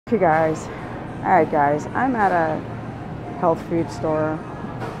Okay guys, alright guys, I'm at a health food store.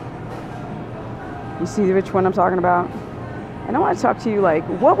 You see which one I'm talking about? And I want to talk to you like,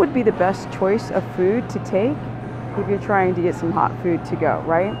 what would be the best choice of food to take if you're trying to get some hot food to go,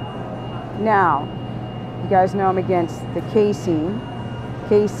 right? Now, you guys know I'm against the casein.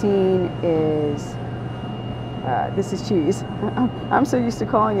 Casein is, this is cheese. I'm so used to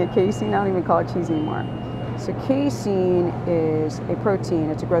calling it casein, I don't even call it cheese anymore. So casein is a protein,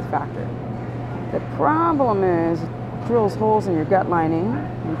 it's a growth factor. The problem is it drills holes in your gut lining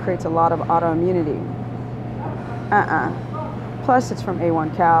and creates a lot of autoimmunity. Plus it's from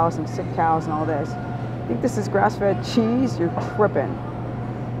A1 cows and sick cows and all this. Think this is grass-fed cheese? You're tripping.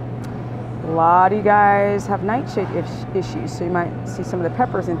 A lot of you guys have nightshade issues, so you might see some of the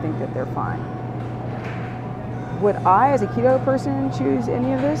peppers and think that they're fine. Would I, as a keto person, choose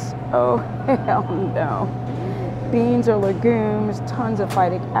any of this? Oh, hell no. Beans or legumes, tons of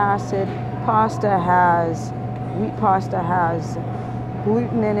phytic acid. Wheat pasta has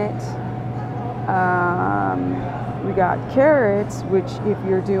gluten in it. We got carrots, which if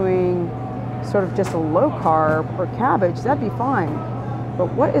you're doing sort of just a low carb, or cabbage, that'd be fine.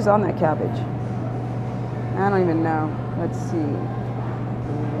 But what is on that cabbage? I don't even know. Let's see.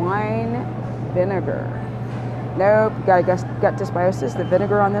 Wine vinegar. Nope, you got a gut dysbiosis. The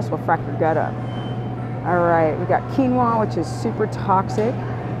vinegar on this will frack your gut up. All right, we got quinoa, which is super toxic.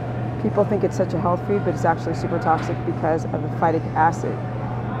 People think it's such a health food, but it's actually super toxic because of the phytic acid.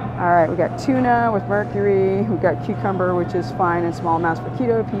 All right, we got tuna with mercury. We got cucumber, which is fine in small amounts for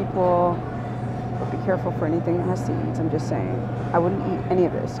keto people. But be careful for anything that has seeds, I'm just saying. I wouldn't eat any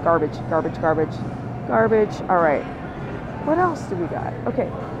of this. Garbage, garbage, garbage, garbage. All right, what else do we got? Okay,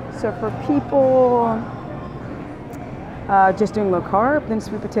 so for people just doing low carb, then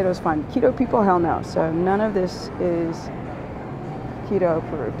sweet potato is fine. Keto people, hell no. So none of this is keto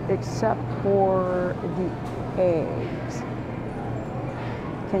approved except for the eggs.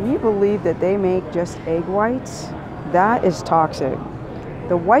 Can you believe that they make just egg whites? That is toxic.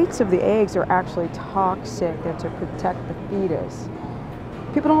 The whites of the eggs are actually toxic. They're to protect the fetus.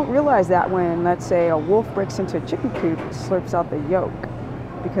 People don't realize that when, let's say, a wolf breaks into a chicken coop, it slurps out the yolk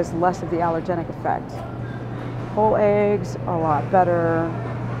because less of the allergenic effect. Whole eggs, a lot better.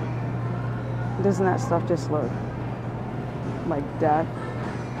 Doesn't that stuff just look like death?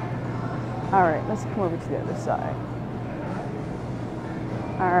 All right, let's come over to the other side.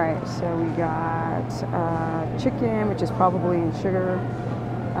 All right, so we got chicken, which is probably in sugar,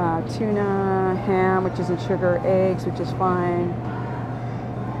 tuna, ham, which is in sugar, eggs, which is fine,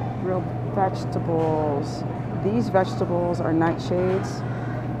 real vegetables. These vegetables are nightshades.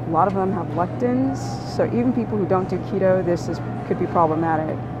 A lot of them have lectins, so even people who don't do keto, could be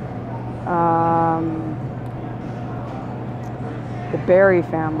problematic. The berry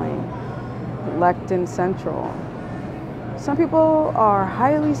family, lectin central. Some people are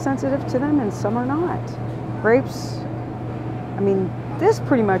highly sensitive to them and some are not. Grapes, I mean, this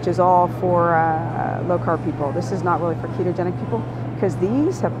pretty much is all for low carb people. This is not really for ketogenic people because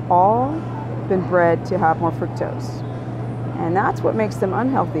these have all been bred to have more fructose. And that's what makes them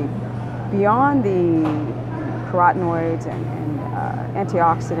unhealthy. Beyond the carotenoids and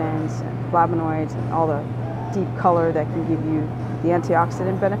antioxidants and flavonoids and all the deep color that can give you the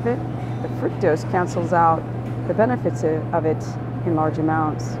antioxidant benefit, the fructose cancels out the benefits of it in large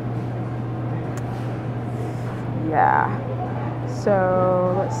amounts. Yeah.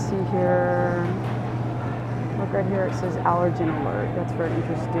 So let's see here. Look right here, it says allergen alert. That's very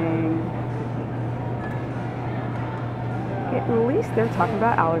interesting. At least they're talking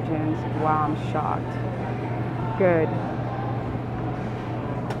about allergens. Wow, I'm shocked. Good.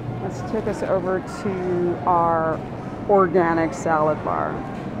 Let's take us over to our organic salad bar.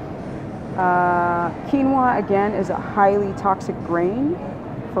 Quinoa, again, is a highly toxic grain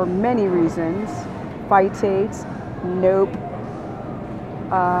for many reasons. Phytates, nope.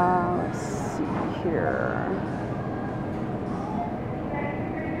 Let's see here.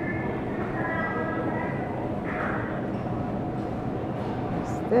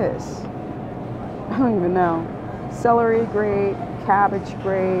 This? I don't even know. Celery, great. Cabbage,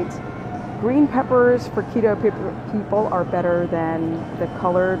 great. Green peppers for keto people are better than the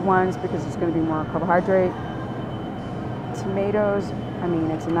colored ones because it's going to be more carbohydrate. Tomatoes, I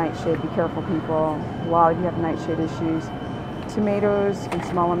mean, it's a nightshade. Be careful, people. A lot of you have nightshade issues. Tomatoes in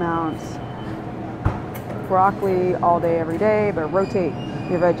small amounts. Broccoli all day, every day, but rotate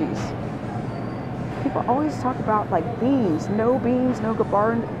your veggies. People always talk about like beans, no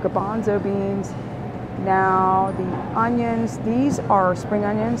garbanzo beans. Now the onions, these are spring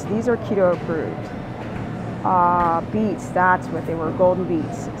onions, these are keto approved. Beets, that's what they were, golden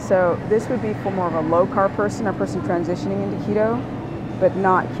beets. So this would be for more of a low carb person, a person transitioning into keto, but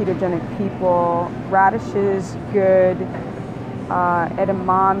not ketogenic people. Radishes, good.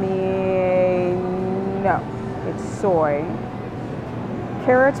 Edamame, no, it's soy.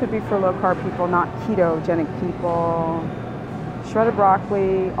 Carrots would be for low carb people, not ketogenic people. Shredded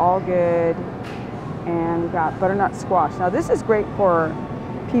broccoli, all good. And we got butternut squash. Now this is great for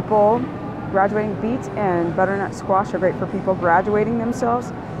people graduating. Beets and butternut squash are great for people graduating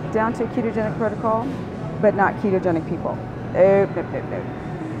themselves down to a ketogenic protocol, but not ketogenic people. Nope, nope, nope, nope.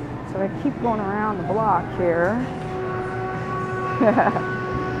 So I keep going around the block here.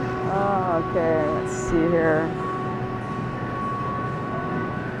 Okay, let's see here.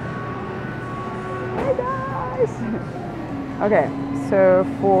 Hey guys! Okay, so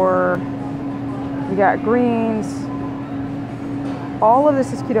we got greens. All of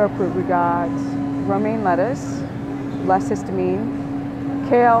this is keto approved. We got romaine lettuce, less histamine.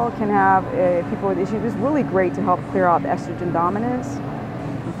 Kale can have people with issues. It's really great to help clear out the estrogen dominance.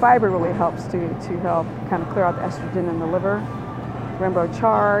 And fiber really helps to help kind of clear out the estrogen in the liver. Rainbow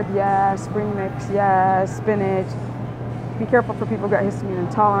chard, yes. Spring mix, yes. Spinach. Be careful for people who got histamine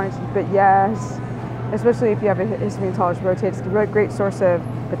intolerance, but yes. Especially if you have a histamine intolerance, rotate. It's a really great source of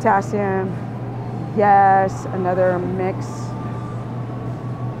potassium. Yes, another mix.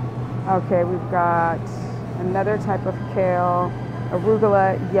 Okay, we've got another type of kale.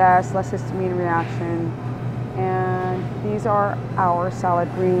 Arugula, yes, less histamine reaction. And these are our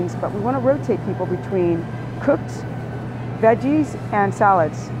salad greens, but we want to rotate people between cooked veggies and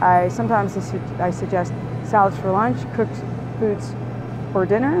salads. I suggest salads for lunch, cooked foods for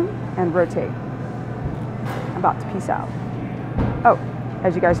dinner, and rotate. I'm about to peace out. Oh,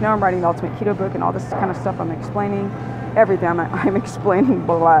 as you guys know, I'm writing the Ultimate Keto book, and all this kind of stuff I'm explaining, everything I'm explaining,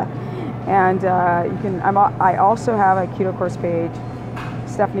 blah. And I also have a keto course page,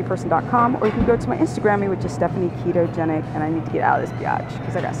 stephanieperson.com, or you can go to my Instagram, which is Stephanie Ketogenic, and I need to get out of this biatch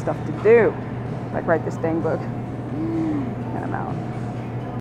because I got stuff to do, like write this dang book, and I'm out.